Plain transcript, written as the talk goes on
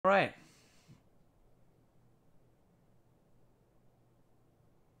All right.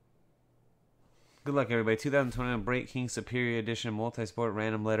 Good luck, everybody. 2021 Break King Superior Edition Multisport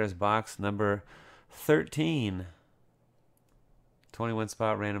Random Letters Box number 13. 21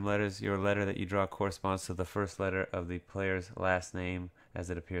 spot random letters. Your letter that you draw corresponds to the first letter of the player's last name as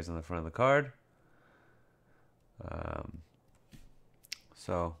it appears on the front of the card.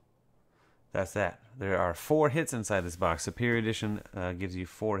 So that's that. There are 4 hits inside this box. Superior Edition gives you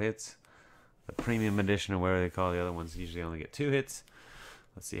 4 hits. The Premium Edition, or whatever they call the other ones, usually only get 2 hits.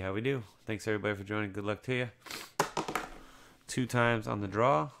 Let's see how we do. Thanks, everybody, for joining. Good luck to you. 2 times on the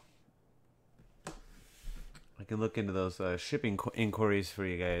draw. I can look into those shipping inquiries for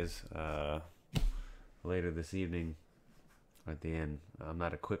you guys later this evening or at the end. I'm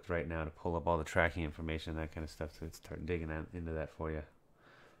not equipped right now to pull up all the tracking information, that kind of stuff, so let's start digging into that for you.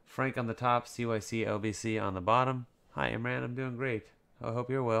 Frank on the top, CYC LBC on the bottom. Hi, Imran. I'm doing great. I hope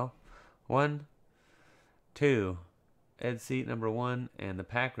you're well. 1, 2. Ed Seat number 1 and the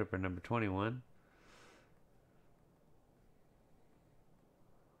Pack Ripper number 21.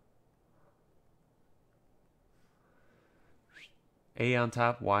 A on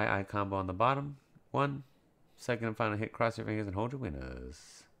top, YI combo on the bottom. 1. Second and final hit, cross your fingers and hold your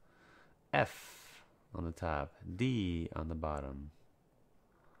winners. F on the top, D on the bottom.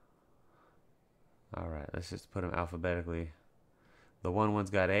 Alright, let's just put them alphabetically. The 1's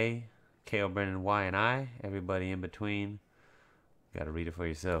got A, K.O. Brennan, Y, and I. Everybody in between. Got to read it for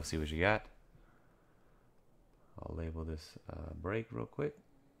yourself, see what you got. I'll label this break real quick.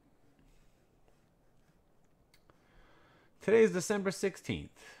 Today is December 16th,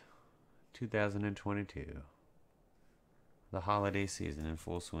 2022. The holiday season in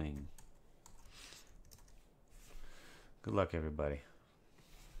full swing. Good luck, everybody.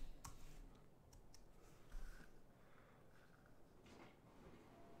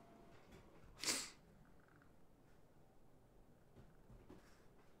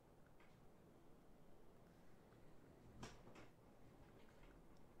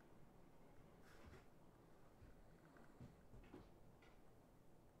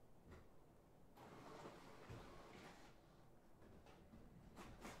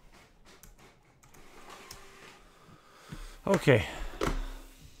 Okay.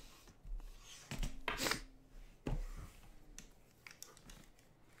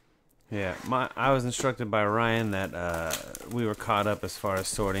 Yeah, I was instructed by Ryan that we were caught up as far as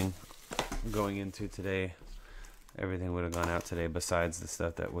sorting going into today. Everything would have gone out today besides the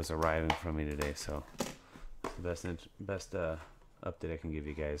stuff that was arriving from me today. So it's the best update I can give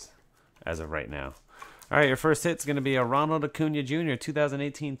you guys as of right now. All right, your first hit's going to be a Ronald Acuna Jr.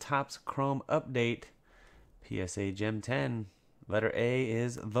 2018 Topps Chrome Update. PSA Gem 10. Letter A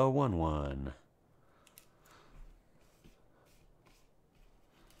is the 1-1.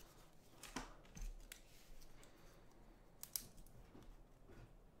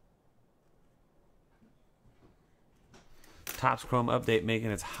 Topps Chrome Update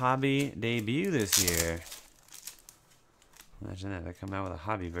making its hobby debut this year. Imagine that. They come out with a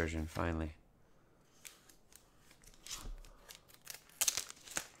hobby version finally.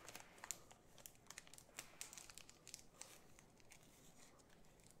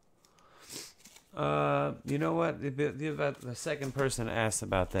 You know what? The second person asked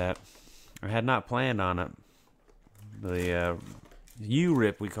about that, or had not planned on it. The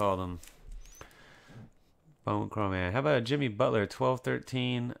U-Rip, we called him. Bone Chrome Man. How about Jimmy Butler,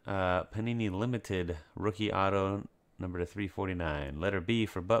 1213 Panini Limited Rookie Auto, number to 349. Letter B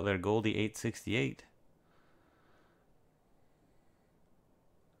for Butler, Goldie 868.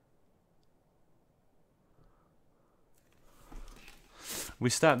 We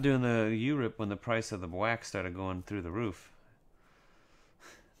stopped doing the U-Rip when the price of the wax started going through the roof.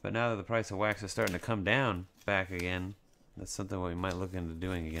 But now that the price of wax is starting to come down back again, that's something we might look into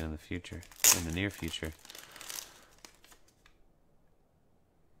doing again in the future, in the near future.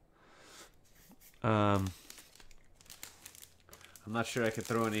 I'm not sure I could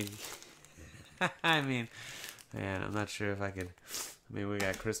throw any... I mean, man, I'm not sure if I could... I mean, we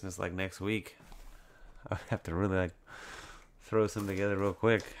got Christmas like next week. I'd have to really like throw some together real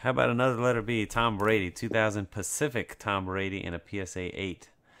quick. How about another letter B? Tom Brady, 2000 Pacific Tom Brady in a PSA 8.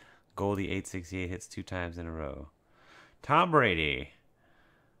 Goldie 868 hits 2 times in a row. Tom Brady.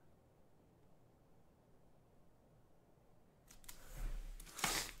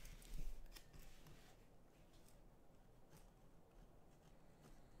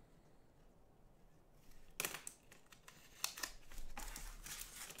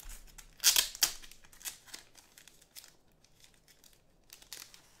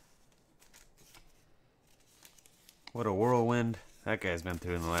 What a whirlwind that guy's been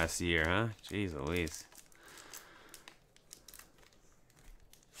through in the last year, huh? Jeez Louise.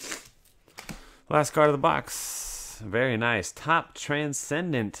 Last card of the box. Very nice. Top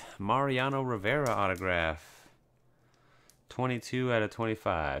Transcendent Mariano Rivera autograph. 22 out of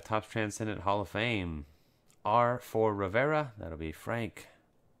 25. Top Transcendent Hall of Fame. R for Rivera. That'll be Frank.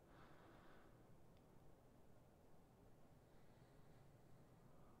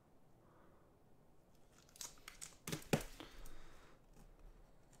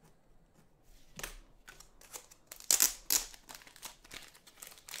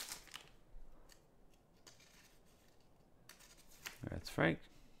 That's Frank.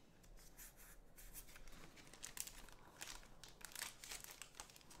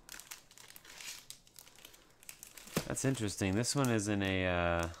 That's interesting. This one is in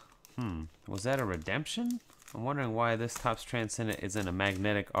a, was that a redemption? I'm wondering why this Topps Transcendent is in a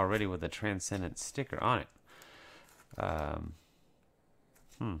magnetic already with a Transcendent sticker on it.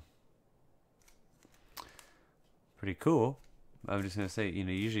 Pretty cool. I'm just going to say, you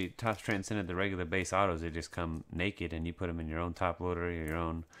know, usually Topps Transcendent, the regular base autos, they just come naked and you put them in your own top loader or your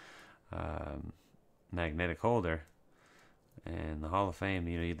own magnetic holder. And the Hall of Fame,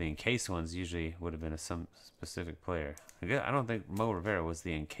 you know, the encased ones usually would have been some specific player. I don't think Mo Rivera was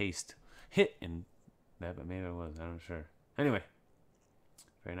the encased hit in that, but maybe it was. I'm not sure. Anyway,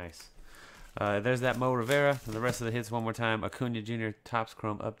 very nice. There's that Mo Rivera. And the rest of the hits one more time. Acuna Jr. Topps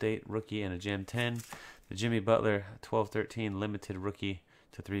Chrome Update, rookie and a Gem 10. The Jimmy Butler 12-13 Limited rookie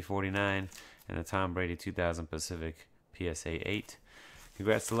to 349. And the Tom Brady 2000 Pacific PSA 8.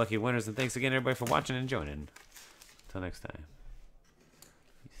 Congrats to lucky winners, and thanks again, everybody, for watching and joining. Until next time.